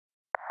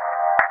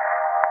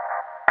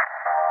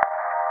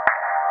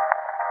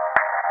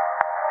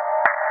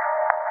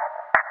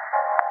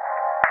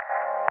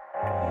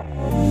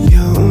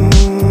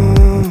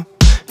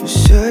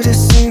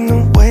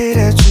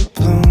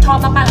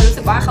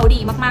ว่าเขาดี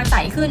มากๆใส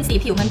ขึ้นสี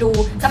ผิวมันดู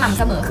สม่ำ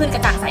เสมอขึ้นกร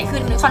ะจ่างใสขึ้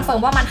นคอนเฟิร์ม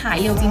ว่ามันหาย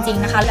เร็วจริง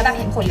ๆนะคะและแบบ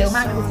เห็นผลเร็วม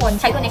ากทุกคน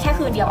ใช้ตัวนี้แค่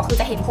คืนเดียวคือ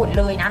จะเห็นผล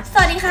เลยนะส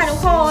วัสดีค่ะทุก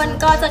คน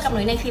ก็เจอกับห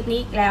นุ่ยในคลิปนี้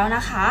อีกแล้วน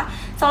ะคะ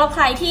สำหรับใค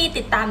รที่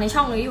ติดตามในช่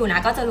องนุ้ยอยู่นะ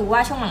ก็จะรู้ว่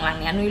าช่วงหลังๆ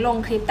เนี้ยนุ้ยลง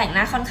คลิปแต่งห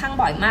น้าค่อนข้าง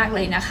บ่อยมากเล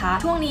ยนะคะ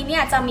ช่วงนี้เนี่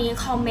ยจะมี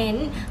คอมเมน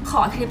ต์ข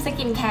อคลิปส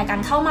กินแคร์กัน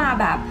เข้ามา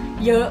แบบ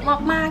เยอะ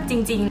มากๆจ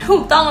ริงๆถู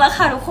กต้องแล้ว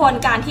ค่ะทุกคน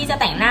การที่จะ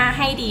แต่งหน้าใ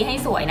ห้ดีให้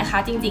สวยนะคะ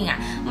จริงๆอ่ะ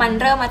มัน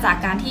เริ่มมาจาก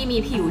การที่มี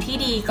ผิวที่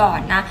ดีก่อน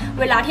นะ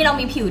เวลาที่เรา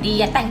มีผิวดี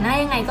แต่งหน้า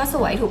ยังไงก็ส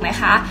วยถูกไหม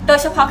คะโดย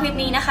เฉพาะคลิป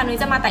นี้นะคะนุ้ย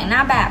จะมาแต่งหน้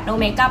าแบบ no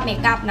makeup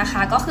makeup นะค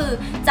ะก็คือ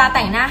จะแ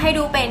ต่งหน้าให้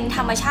ดูเป็นธ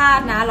รรมชา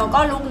ตินะแล้วก็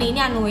ลุคนี้เ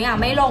นี่ยนุ้ย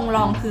ไม่ลงร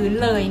องพื้น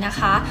เลยนะ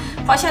คะ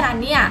เพราะฉะนั้น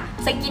เนี่ย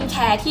สกินแค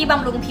ร์ที่บ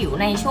ำรุงผิว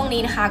ในช่วง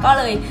นี้นะคะก็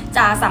เลยจ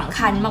ะสำ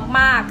คัญม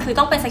ากๆคือ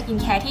ต้องเป็นสกิน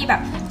แคร์ที่แบ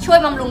บช่วย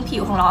บำรุงผิ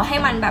วของเราให้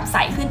มันแบบใส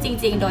ขึ้นจ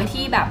ริงๆโดย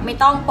ที่แบบไม่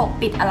ต้องปก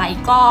ปิดอะไร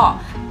ก็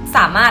ส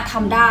ามารถท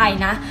ำได้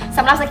นะส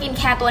ำหรับสกินแ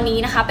คร์ตัวนี้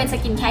นะคะเป็นส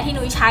กินแคร์ที่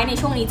นุ้ยใช้ใน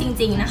ช่วงนี้จ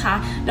ริงๆนะคะ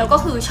แล้วก็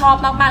คือชอบ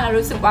มากๆแล้ว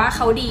รู้สึกว่าเข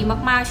าดี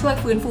มากๆช่วย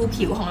ฟื้นฟู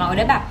ผิวของเราไ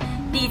ด้แบบ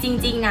ดีจ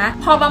ริงๆนะ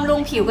พอบำรุง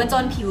ผิวกันจ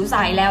นผิวใส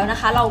แล้วนะ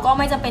คะเราก็ไ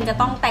ม่จำเป็นจะ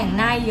ต้องแต่ง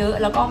หน้าเยอะ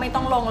แล้วก็ไม่ต้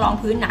องลงรอง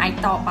พื้นหนาอีก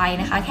ต่อไป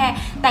นะคะแค่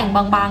แต่งบ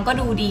างๆก็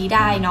ดูดีไ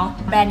ด้เนาะ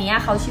แบรนด์นี้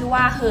เขาชื่อ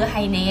ว่า Her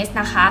Hyness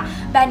นะคะ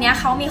แบรนด์นี้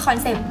เขามีคอน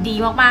เซปต์ดี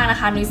มากๆนะ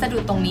คะนุ้ยสะดุ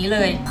ดตรงนี้เล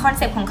ยคอนเ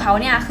ซปต์ของเขา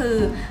เนี่ยคือ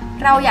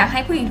เราอยากใ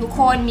ห้ผู้หญิงทุก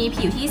คนมี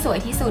ผิวที่สวย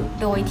ที่สุด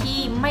โดยที่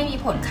ไม่มี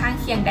ผลข้าง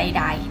เคียงใ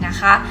ดๆนะ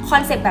คะคอ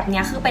นเซปต์แบบ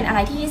นี้คือเป็นอะไร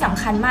ที่ส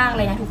ำคัญมากเ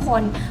ลยนะทุกค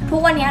นทุก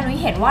วันนี้นุ้ย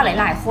เห็นว่าห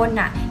ลายๆคน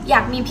น่ะอย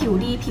ากมีผิว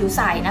ดีผิวใ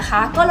สนะคะ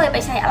ก็เลยไป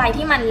ใช้อะไร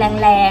ที่มัน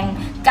แรง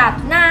ๆกัด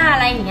หน้าอะ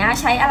ไรอย่างเงี้ย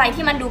ใช้อะไร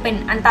ที่มันดูเป็น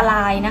อันตร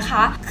ายนะค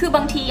ะคือบ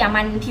างที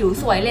มันผิว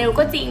สวยเร็ว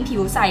ก็จริงผิ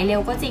วใสเร็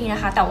วก็จริงน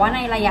ะคะแต่ว่าใน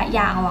ระยะ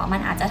ยาวมั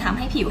นอาจจะทำใ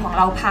ห้ผิวของเ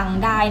ราพัง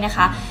ได้นะค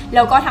ะแ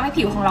ล้วก็ทำให้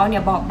ผิวของเราเนี่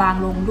ยบอบบาง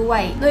ลงด้ว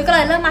ยนุ้ยก็เล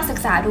ยเริ่มมาศึก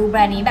ษาดูแบร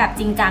นด์นี้แบบ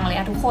จริงจังเลย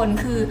นะทุกคน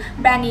คือ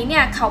แบรนด์นี้เนี่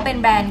ยเขาเป็น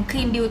แบรนด์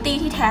clean beauty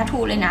ที่แท้ทรู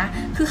เลยนะ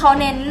คือเขา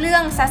เน้นเรื่อ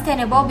ง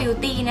sustainable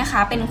beauty นะค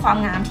ะเป็นความ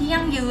งามที่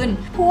ยั่งยืน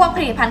พวกผ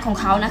ลิตภัณฑ์ของ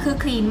เขานะคือ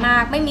คลีนมา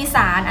กไม่มีส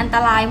ารอันต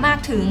รายมาก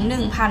ถึง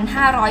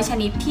 1,500 ช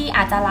นิดที่อ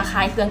าจจะระค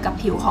ายเคืองกับ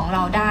ผิวของเร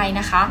าได้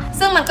นะคะ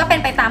ซึ่งมันก็เป็น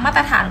ไปตามมาต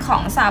รฐานขอ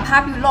งสหภา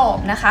พยุโรป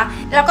นะคะ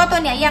แล้วก็ตัว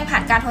นี้ยังผ่า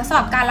นการทดสอ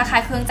บการระคา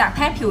ยเคืองจากแพ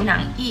ทย์ผิวหนั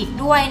งอีก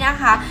ด้วยนะ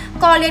คะ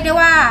ก็เรียกได้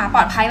ว่าปล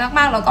อดภัยม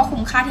ากๆแล้วก็คุ้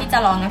มค่าที่จะ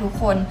ลองนะทุก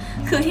คน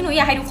คือที่หนูอ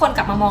ยากให้ทุกคนก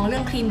ลับมามองเรื่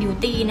อง clean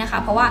beauty นะคะ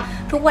เพราะว่า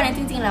ทุกวันนี้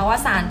จริงๆแล้วว่า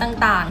สาร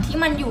ต่างๆที่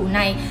มันอยู่ใน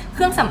เค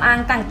รื่องสำอาง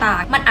ต่า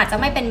งๆมันอาจจะ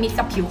ไม่เป็นมิตร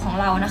กับผิวของ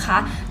เรานะคะ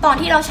ตอน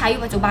ที่เราใช้อ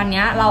ยู่ปัจจุบัน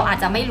นี้เราอาจ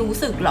จะไม่รู้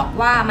สึกหรอก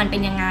ว่ามันเป็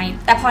นยังไง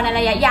แต่พอใน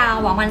ระยะยาว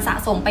มันสะ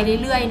สมไป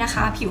เรื่อยๆนะค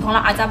ะผิวของเร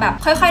าอาจจะแบบ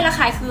ค่อยๆระค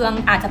ายเคือง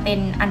อาจจะเป็น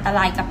อันตร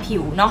ายกับผิ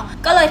วเนาะ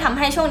ก็เลยทำใ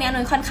ห้ช่วงนี้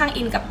นุ้ยค่อนข้าง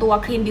อินกับตัว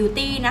clean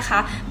beauty นะคะ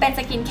เป็นส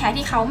กินแคร์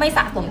ที่เขาไม่ส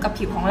ะสมกับ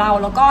ผิวของเรา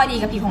แล้วก็ดี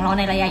กับผิวของเรา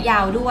ในระยะยา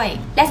วด้วย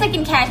และสกิ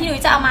นแคร์ที่นุ้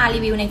ยจะเอามารี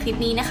วิวในคลิป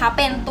นี้นะคะเ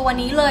ป็นตัว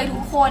นี้เลยทุ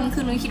กคนคื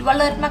อนุ้ยคิดว่า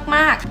เลิศม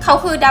ากๆเขา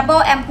คือ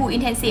Double Ampoule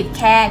Intensive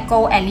Care Go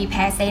and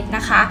Repair Set น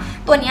ะคะ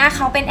ตัวนี้เข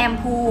าเป็นแอม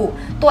พู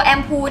ตัวแอ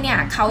มพูเนี่ย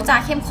เขาจะ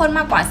เข้มข้นม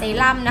ากกว่าเซ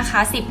รั่มนะคะ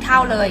10 เท่า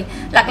เลย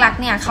หลักๆ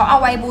เนี่ยเขาเอา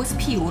ไว้บูสต์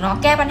ผิวเนาะ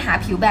แก้ปัญหา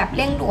ผิวแบบเ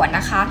ร่งด่วน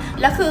นะคะ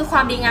แล้วคือคว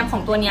ามดีงามขอ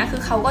งตัวนี้คื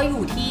อเขาก็อ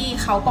ยู่ที่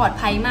เขาปลอด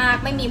ภัยมาก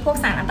ไม่มีพวก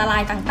สารอันตรา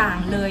ยต่าง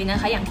ๆเลยนะ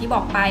คะอย่างที่บ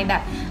อกไปแบ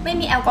บไม่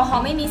มีแอลกอฮอ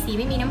ล์ไม่มีสี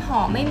ไม่มีน้ำห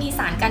อมไม่มีส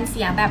ารกันเ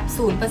สียแบบ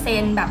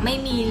 0% แบบไม่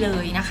มีเล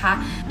ยนะคะ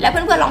และเ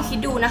พื่อนๆลองคิด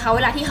ดูนะคะเว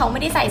ลาที่เขาไ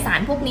ม่ได้ใส่สาร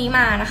พวกนี้ม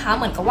านะคะเ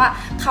หมือนกับว่า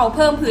เขาเ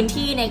พิ่มพื้น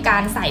ที่ในกา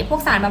รใส่พวก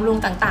สารบำรุง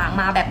ต่างๆ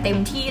มาแบบเต็ม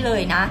ที่เล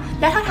ยนะ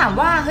แล้วถ้าถาม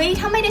ว่าเฮ้ย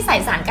ถ้าไม่ได้ใส่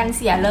สารกันเ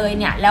สียเลย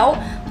เนี่ยแล้ว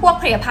พวก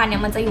ผลิตภัณฑ์เนี่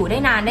ยมันจะอยู่ได้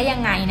นานได้ยั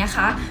งไงนะค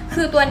ะ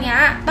คือตัวนี้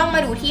ต้องมา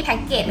ดูที่แพ็ก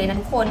เกจเลยนะ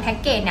ทุกคนแพ็ก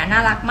เกจเนี่ยน่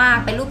ารักมาก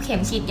เป็นรูปเข็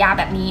มฉีดยา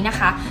แบบนี้นะค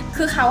ะ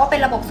คือเขาว่าเป็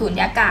นระบบสูญ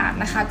ญากาศ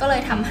นะคะก็เล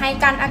ยทำให้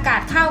กันอากา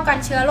ศเข้ากัน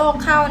เชื้อโรค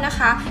เข้านะค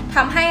ะท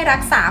ำให้รั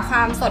กษาคว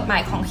ามสดใหม่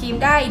ของครีม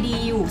ได้ดี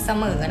อยู่เส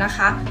มอนะค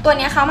ะตัว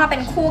นี้เขามาเป็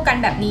นคู่กัน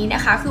แบบนี้น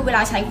ะคะคือเวล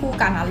าใช้คู่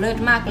กันเลิศ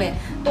มากเลย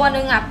ตัวห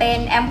นึ่งเป็น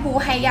แอมพู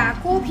ไฮยา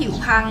กู้ผิว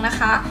พังนะ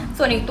คะ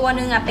ส่วนอีกตัวห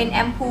นึ่งเป็นแอ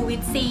มพูวิ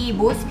ตซี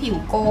บูสต์ผิว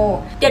โก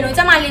เดี๋ยวหนูจ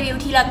ะมารีวิว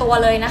ทีละตัว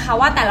เลยนะคะ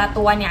ว่าแต่ละ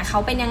ตัวเนี่ยเขา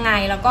เป็นยังไง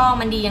แล้วก็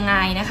มันดียังไง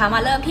นะคะมา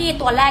เริ่มที่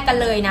ตัวแรกกัน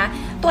เลยนะ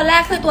ตัวแร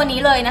กคือตัวนี้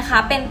เลยนะคะ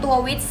เป็นตัว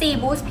วิตซี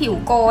บูสต์ผิว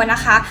โกน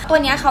ะคะตัว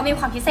นี้เขามีค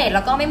วามพิเศษแ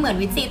ล้วก็ไม่เหมือน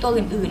วิตซีตัว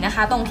อื่นๆนะค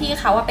ะตรงที่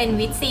เขาว่าเป็น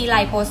วิตซีไล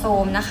โปโซ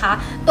มนะคะ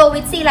ตัว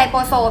วิตซีไลโป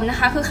โซมนะ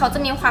คะคือเขาจะ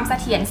มีความเส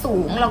ถียรสู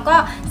งแล้วก็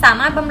สา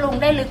มารถบำรุง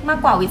ได้ลึกมาก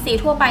กว่าวิตซี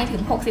ทั่วไปถึ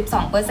ง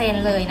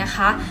 62% เลยนะค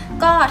ะ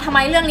ก็ทำไม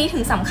เรื่องนี้ถึ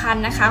งสำคัญ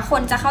นะคะค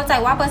นจะเข้าใจ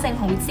ว่าเปอร์เซ็นต์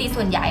ของวิตซี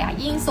ส่วนใหญ่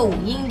ยิ่งสูง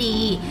ยิ่งดี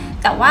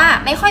แต่ว่า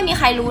ไม่ค่อยมีใ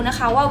ครรู้นะค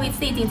ะว่าวิต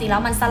ซีจริงๆแล้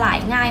วมันสลาย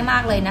ง่ายมา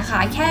กเลยนะคะ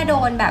แค่โด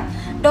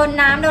น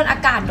น้ำโดนอา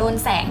กาศโดน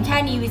แสงแค่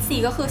นี้วิตซี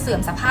ก็คือเสื่อ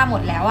มสภาพหม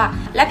ดแล้ว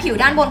และผิว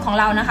ด้านบนของ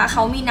เรานะคะเข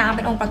ามีน้ำเ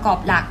ป็นองค์ประกอบ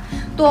หลัก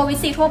ตัววิต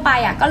ซีทั่วไป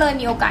ก็เลย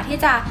มีโอกาสที่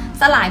จะ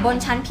สลายบน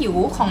ชั้นผิว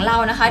ของเรา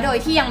นะคะโดย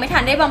ที่ยังไม่ทั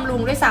นได้บำรุ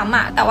งด้วยซ้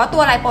ำแต่ว่าตั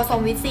วไลโปโซ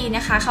มวิตซีน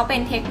ะคะเขาเป็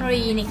นเทคโนโล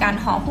ยีในการ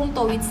ห่อหุ้ม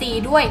ตัววิตซี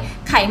ด้วย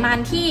ไขมัน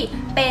ที่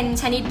เป็น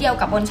ชนิดเดียว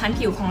กับบนชั้น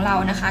ผิวของเรา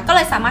นะคะก็เล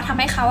ยสามารถทำ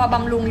ให้เขาบ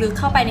ำรุงลึก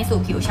เข้าไปในสู่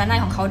ผิวชั้นใน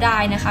ของเขาได้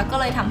นะคะก็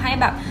เลยทำให้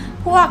แบบ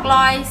พวกร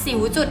อยสิว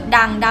จุด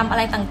ด่างดำอะไ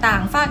รต่า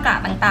งๆฝ้ากระ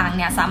ต่างๆเ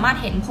นี่ยสามารถ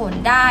เห็นผล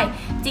ได้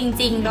จ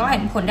ริงๆแล้วเห็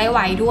นผลได้ไว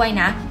ด้วย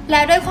นะ แล้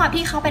วด้วยความ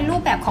ที่เขาเป็นรู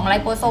ปแบบของไล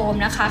โปโซม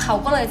นะคะเขา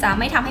ก็เลยจะ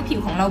ไม่ทำให้ผิว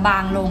ของเราบา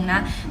งลงนะ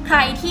ใคร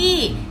ที่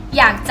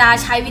อยากจะ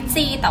ใช้วิต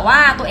ซีแต่ว่า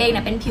ตัวเองเ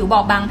นี่ยเป็นผิวบ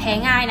อบบางแพ้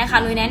ง่ายนะคะ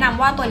นุ้ยแนะน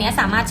ำว่าตัวนี้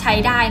สามารถใช้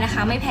ได้นะค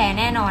ะไม่แพ้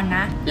แน่นอนน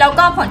ะแล้ว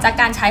ก็ผลจาก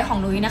การใช้ของ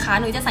นุ้ยนะคะ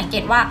นุ้ยจะสังเก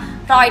ตว่า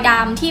รอยด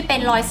ำที่เป็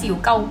นรอยสิว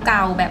เก่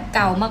าๆแบบเ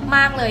ก่าม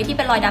ากๆเลยที่เ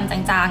ป็นรอยดำจา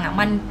งๆอ่ะ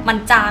มัน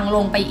จางล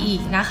งไปอี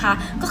กนะคะ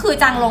ก็คือ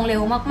จางลงเร็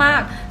วมา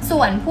กๆส่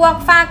วนพวก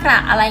ฝ้ากระ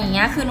อะไรอย่างเ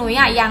งี้ยคือนุ้ย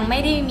ยังไม่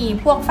ได้มี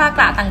พวกฝ้าก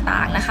ระต่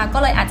างๆนะคะก็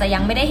เลยอาจจะยั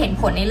งไม่ได้เห็น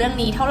ผลในเรื่อง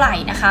นี้เท่าไหร่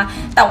นะคะ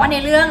แต่ว่าใน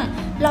เรื่อง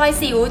รอย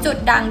สิวจุด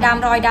ด่างด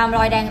ำรอยดำร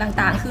อยแดง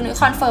ต่างๆคือนุ้ย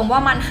คอนเฟิร์มว่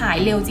ามันหาย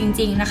เร็วจ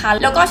ริงๆนะคะ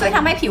แล้วก็ช่วยท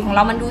ำให้ผิวของเร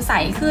ามันดูใส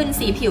ขึ้น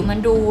สีผิวมัน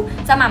ดู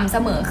สม่ำเส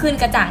มอขึ้น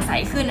กระจ่างใส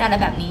ขึ้นอะไร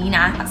แบบนี้น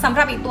ะสำห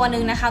รับอีกตัวห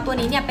นึ่งนะคะตัว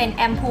นี้เนี่ยเป็นแ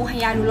อมพูไฮ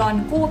ยาลูรอน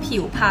กู้ผิ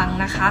วพัง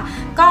นะคะ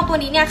ก็ตัว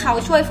นี้เนี่ยเขา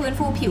ช่วยฟื้น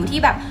ฟูผิวที่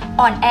แบบ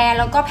อ่อนแอ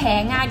แล้วก็แพ้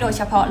ง่ายโดยเ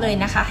ฉพาะเลย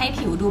นะคะให้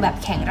ผิวดูแบบ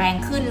แข็งแรง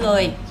ขึ้นเล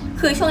ย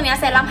คือช่วงนี้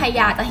เซรั่มไฮ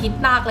ยาจะฮิต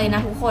มากเลยน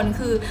ะทุกคน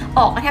คืออ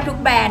อกมาแทบทุก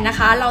แบรนด์นะ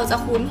คะเราจะ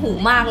คุ้นหู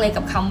มากเลย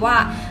กับคำว่า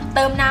เ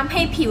ติมน้ำใ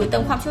ห้ผิวเติ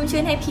มความชุ่มชื่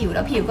นให้ผิวแ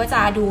ล้วผิวก็จ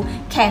ะดู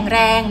แข็งแร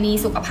งมี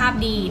สุขภาพ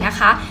ดีนะค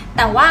ะแ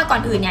ต่ว่าก่อ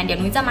นอื่นเนี่ยเดี๋ยว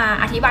นุ้ยจะมา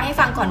อธิบายให้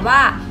ฟังก่อนว่า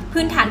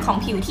พื้นฐานของ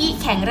ผิวที่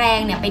แข็งแรง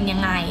เนี่ยเป็นยั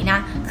งไงนะ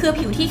คือ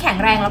ผิวที่แข็ง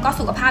แรงแล้วก็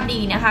สุขภาพดี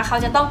นะคะเขา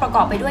จะต้องประก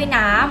อบไปด้วย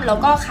น้ำแล้ว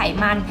ก็ไข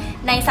มัน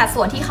ในสัด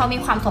ส่วนที่เขามี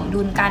ความสม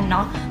ดุลกันเน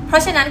าะเพร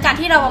าะฉะนั้นการ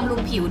ที่เราบำรุ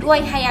งผิวด้วย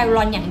ไฮยาลูร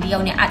อนอย่างเดียว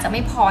เนี่ยอาจจะไ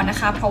ม่พอนะ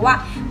คะเพราะว่า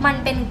มัน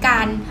เป็นกา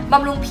รบ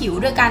ำรุงผิว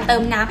โดยการเติ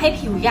มน้ำให้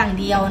ผิวอย่าง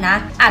เดียวนะ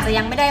อาจจะ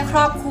ยังไม่ได้คร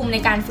อบคลุมใน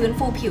การฟื้น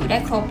ฟูผิวได้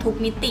ครบทุก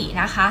มิติ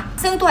นะคะ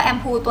ซึ่งตัวแอม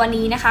พูตัว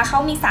นี้นะคะเขา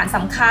มีสารส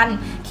ำคัญ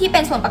ที่เป็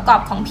นส่วนประกอบ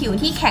ของผิว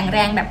ที่แข็งแร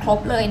งแบบครบ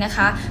เลยนะค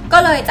ะก็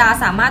เลยจะ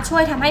สามารถช่ว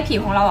ยทำให้ผิว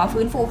ของเรา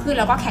ฟื้นฟูขึ้น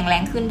แล้วก็แข็งแร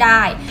งขึ้นไ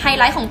ด้ไฮ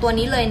ไลท์ของตัว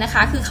นี้เลยนะค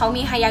ะคือเขา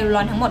มีไฮยาลูร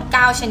อนทั้งหมด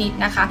9ชนิด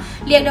นะคะ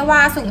เรียกได้ว่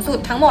าสูงสุด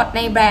ทั้งหมดใน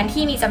แบรนด์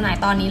ที่มีจำหน่าย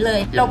ตอนนี้เลย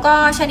แล้วก็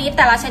ชนิดแ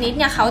ต่ละชนิด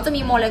เนี่ยเขาจะ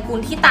มีโมเลกุล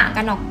ที่ต่าง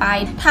กันออกไป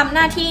ทำห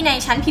น้าที่ใน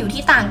ชั้นผิว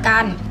ที่ต่างกั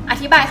นอ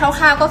ธิบายค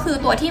ร่าวๆก็คือ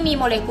ตัวที่มี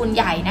โมเลกุลใ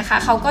หญ่นะคะ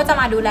เขาก็จะ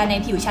มาดูแลใน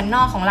ผิวชั้นน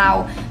อกของเรา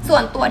ส่ว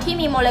นตัวที่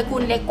มีโมเลกุ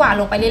ลเล็กกว่า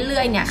ลงไปเรื่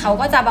อยๆเนี่ยเขา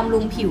ก็จะบำรุ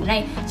งผิวใน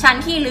ชั้น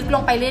ที่ลึกล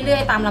งไปเรื่อ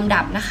ยๆตามลำดั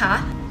บนะคะ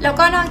แล้ว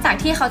ก็นอกจาก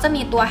ที่เขาจะ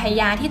มีตัวไฮ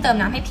ยาที่เติม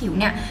น้ำให้ผิว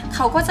เนี่ยเข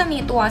าก็จะมี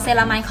ตัวเซ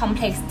รามายด์คอมเพ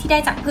ล็กซ์ที่ได้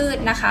จากพืช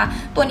นะคะ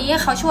ตัวนี้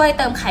เขาช่วย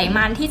เติมไข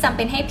มันที่จำเ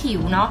ป็นให้ผิว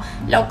เนาะ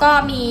แล้วก็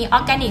มีออ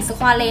ร์แกนิกสค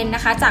วอเลนน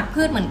ะคะจาก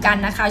พืชเหมือนกัน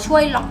นะคะช่ว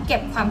ยล็อกเก็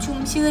บความชุ่ม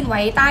ชื่นไ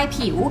ว้ใต้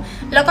ผิว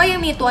แล้วก็ยัง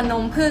มีตัวน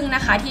มผึ้งน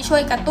ะคะที่ช่ว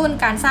ยกระตุ้น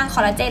การสร้างคอ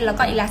ลลาเจนแล้ว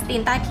ก็อิลาสติ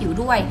นใต้ผิว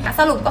ด้วย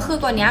สรุปก็คือ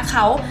ตัวนี้เข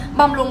า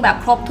บำรุงแบบ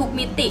ครบทุก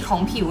มิติของ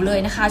ผิวเลย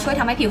นะคะช่วย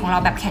ทำให้ผิวของเรา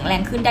แบบแข็งแร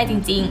งขึ้นได้จ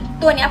ริง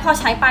ๆตัวนี้พอ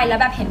ใช้ไปแล้ว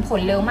แบบเห็นผ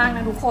ลเร็วมากน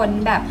ะทุกคน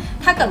แบบ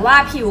ถ้าเกิดว่า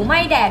ผิวไ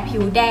ม่แดดผิ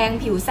วแดง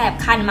ผิวแสบ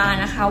คันมา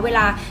นะคะเวล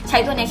าใช้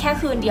ตัวนี้แค่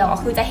คืนเดียว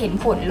คือจะเห็น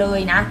ผลเลย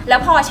นะแล้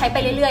วพอใช้ไป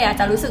เรื่อยๆ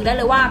จะรู้สึกได้เ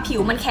ลยว่าผิ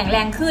วมันแข็งแร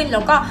งขึ้นแล้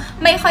วก็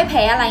ไม่ค่อยแ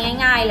พ้อะไร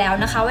ง่ายๆแล้ว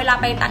นะคะเวลา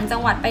ไปต่างจั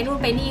งหวัดไปนู่น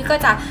ไปนี่ก็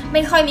จะไ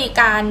ม่ค่อยมี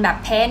การแบบ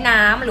แพ้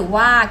น้ำหรือ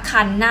ว่า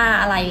คันหน้า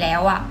อะไรแล้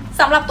ว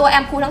สำหรับตัวแอ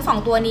มพูทั้ง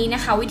2ตัวนี้น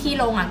ะคะวิธี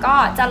ลงก็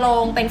จะล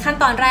งเป็นขั้น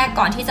ตอนแรก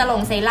ก่อนที่จะล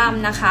งเซรั่ม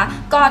นะคะ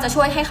ก็จะ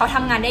ช่วยให้เขาท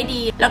ำงานได้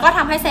ดีแล้วก็ท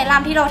ำให้เซรั่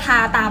มที่เราทา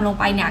ตามลง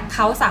ไปเนี่ยเข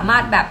าสามา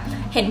รถแบบ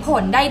เห็นผ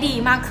ลได้ดี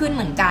มากขึ้นเ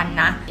หมือนกัน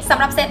นะสำ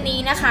หรับเซตนี้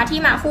นะคะที่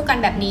มาคู่กัน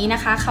แบบนี้น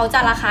ะคะเขาจะ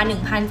ราคา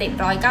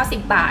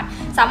 1,790 บาท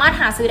สามารถ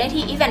หาซื้อได้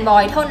ที่ Event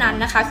Boy เท่านั้น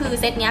นะคะคือ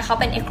เซตนี้เขา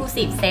เป็น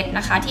Exclusive Set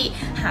นะคะที่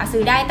หาซื้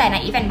อได้แต่ใน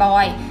Event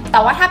Boy แต่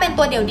ว่าถ้าเป็น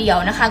ตัวเดี่ยว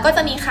ๆนะคะก็จ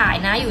ะมีขาย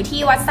นะอยู่ที่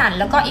วัตสัน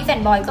แล้วก็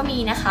Event Boy ก็มี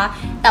นะคะ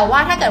แต่ว่า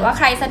ถ้าเกิดว่าใ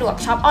ครสะดวก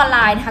ช็อปออนไล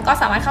น์นะคะก็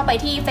สามารถเข้าไป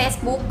ที่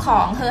Facebook ขอ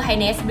ง Her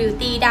Hyness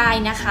Beauty ได้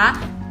นะคะ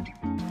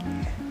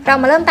เรา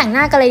มาเริ่มแต่งห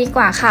น้ากันเลยดีก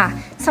ว่าค่ะ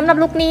สำหรับ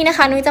ลุคนี้นะค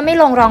ะนุ้ยจะไม่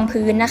ลงรอง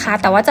พื้นนะคะ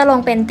แต่ว่าจะลง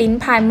เป็นติ้น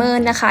ไพรเมอ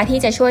ร์นะคะที่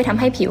จะช่วยทำ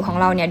ให้ผิวของ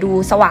เราเนี่ยดู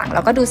สว่างแ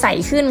ล้วก็ดูใส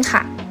ขึ้นค่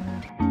ะ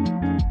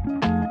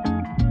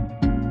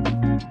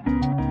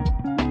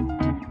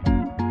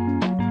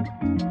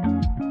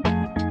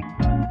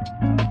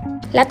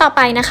และต่อไ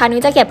ปนะคะนุ้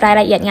ยจะเก็บราย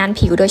ละเอียดงาน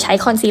ผิวโดยใช้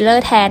คอนซีลเลอ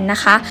ร์แทนนะ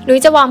คะนุ้ย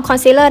จะวอร์มคอน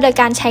ซีลเลอร์โดย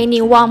การใช้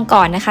นิ้ววอร์ม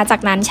ก่อนนะคะจา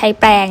กนั้นใช้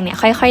แปรงเนี่ย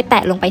ค่อยๆแต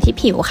ะลงไปที่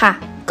ผิวค่ะ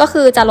ก็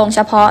คือจะลงเฉ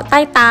พาะใต้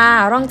ตา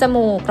ร่องจ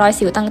มูกรอย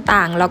สิวต่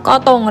างๆแล้วก็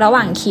ตรงระห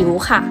ว่างคิ้ว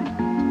ค่ะ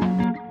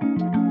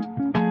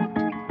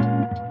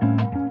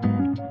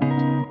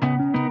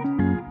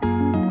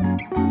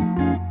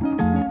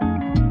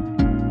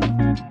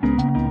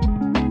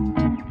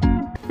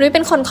นุ้ยเ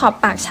ป็นคนขอบ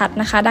ปากชัด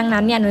นะคะดัง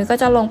นั้นเนี่ยนุ้ยก็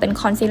จะลงเป็น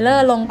คอนซีลเลอ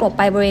ร์ลงกลบไ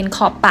ปบริเวณข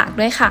อบปาก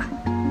ด้วยค่ะ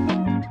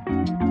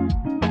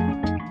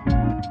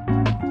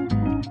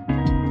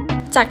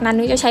จากนั้น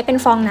นุ้ยจะใช้เป็น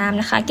ฟองน้ำ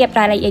นะคะเก็บ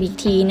รายละเอียดอีก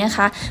ทีนะค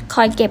ะค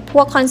อยเก็บพ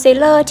วกคอนซีล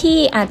เลอร์ที่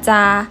อาจจะ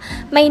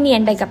ไม่เนีย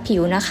นไปกับผิ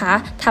วนะคะ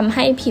ทำใ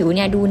ห้ผิวเ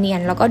นี่ยดูเนีย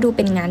นแล้วก็ดูเ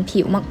ป็นงาน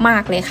ผิวมา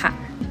กๆเลยค่ะ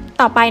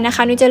ต่อไปนะค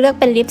ะนุ้ยจะเลือก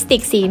เป็นลิปสติ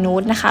กสีนู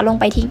ดนะคะลง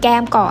ไปที่แก้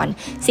มก่อน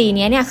สี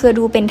นี้เนี่ยคือ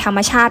ดูเป็นธรรม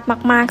ชาติ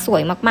มากๆสว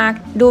ยมาก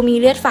ๆดูมี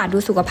เลือดฝาดดู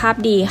สุขภาพ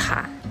ดีค่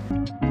ะ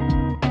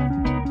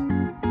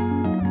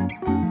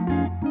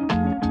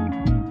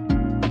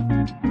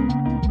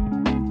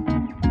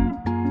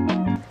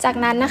จาก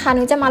นั้นนะคะ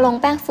นุ้ยจะมาลง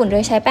แป้งฝุ่นโด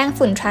ยใช้แป้ง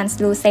ฝุ่น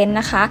translucent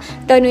นะคะ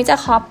โดยนุ้ยจะ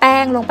เคาะแป้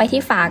งลงไป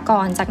ที่ฝาก่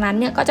อนจากนั้น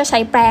เนี่ยก็จะใช้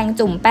แปรง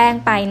จุ่มแป้ง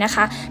ไปนะค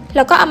ะแ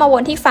ล้วก็เอามาว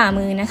นที่ฝ่า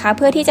มือนะคะเ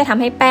พื่อที่จะท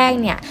ำให้แป้ง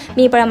เนี่ย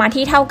มีปริมาณ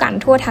ที่เท่ากัน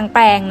ทั่วทั้งแป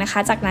รงนะคะ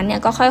จากนั้นเนี่ย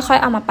ก็ค่อย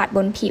ๆเอามาปัดบ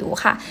นผิว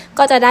ค่ะ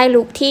ก็จะได้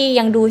ลุคที่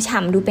ยังดูฉ่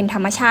ำดูเป็นธร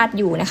รมชาติ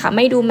อยู่นะคะไ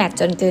ม่ดูแมตต์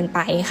จนเกินไป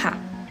ค่ะ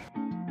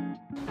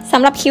ส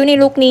ำหรับคิ้วใน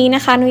ลุคนี้น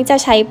ะคะนุ้ยจะ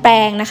ใช้แปร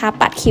งนะคะ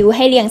ปัดคิ้วใ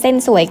ห้เรียงเส้น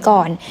สวยก่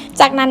อน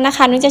จากนั้นนะค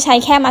ะนุ้ยจะใช้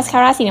แค่มัสคา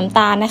ร่าสีน้ำต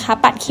าลนะคะ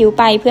ปัดคิ้ว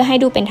ไปเพื่อให้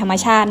ดูเป็นธรรม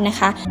ชาตินะ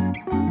คะ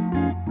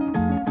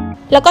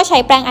แล้วก็ใช้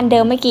แปรงอันเดิ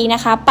มเมื่อกี้น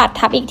ะคะปัด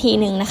ทับอีกที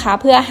หนึ่งนะคะ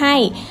เพื่อให้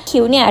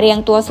คิ้วเนี่ยเรียง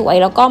ตัวสวย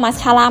แล้วก็มัส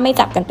คาร่าไม่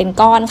จับกันเป็น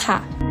ก้อนค่ะ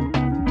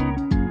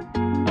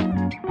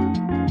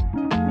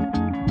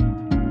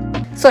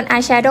ส่วนอา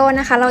ยแชโดว์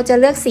นะคะเราจะ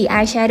เลือกสีอ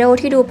ายแชโดว์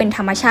ที่ดูเป็นธ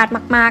รรมชาติ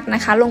มากๆน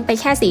ะคะลงไป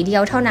แค่สีเดีย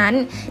วเท่านั้น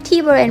ที่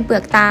บริเวณเปลื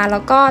อกตาแล้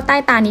วก็ใต้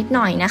ตานิดห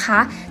น่อยนะคะ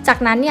จาก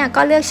นั้นเนี่ย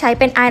ก็เลือกใช้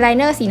เป็นอายไล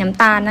เนอร์สีน้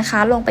ำตาลนะคะ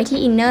ลงไปที่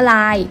อินเนอร์ไล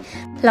น์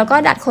แล้วก็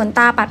ดัดขนต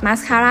าปัดมัส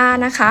คาร่า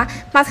นะคะ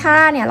มัสคา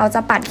ร่าเนี่ยเราจ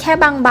ะปัดแค่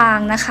บาง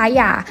ๆนะคะ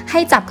อย่าให้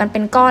จับกันเป็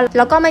นก้อนแ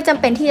ล้วก็ไม่จำ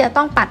เป็นที่จะ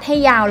ต้องปัดให้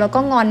ยาวแล้วก็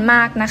งอนม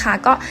ากนะคะ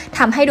ก็ท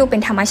ำให้ดูเป็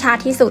นธรรมชา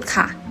ติที่สุด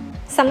ค่ะ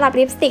สำหรับ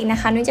ลิปสติกนะ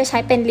คะนุ้ยจะใช้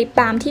เป็นลิป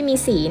บาล์มที่มี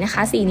สีนะค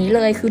ะสีนี้เ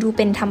ลยคือดูเ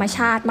ป็นธรรมช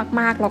าติ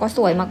มากๆแล้วก็ส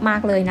วยมา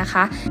กๆเลยนะค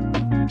ะ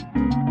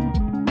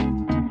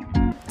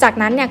จาก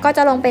นั้นเนี่ยก็จ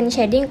ะลงเป็นเช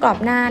ดดิ้งกรอบ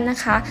หน้านะ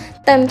คะ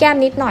เติมแก้ม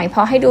นิดหน่อยเพร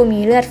าะให้ดูมี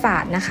เลือดฝา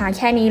ดนะคะแ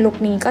ค่นี้ลุค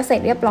นี้ก็เสร็จ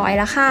เรียบร้อย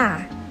แล้วค่ะ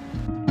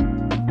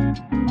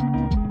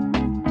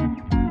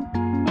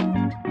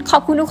ข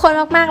อบคุณทุกคน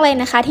มากๆเลย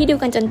นะคะที่ดู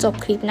กันจนจบ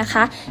คลิปนะค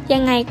ะยั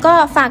งไงก็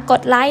ฝากก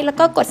ดไลค์แล้ว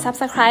ก็กด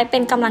Subscribe เป็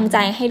นกำลังใจ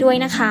ให้ด้วย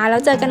นะคะแล้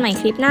วเจอกันใหม่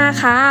คลิปหน้า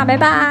ค่ะบ๊าย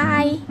บา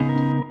ย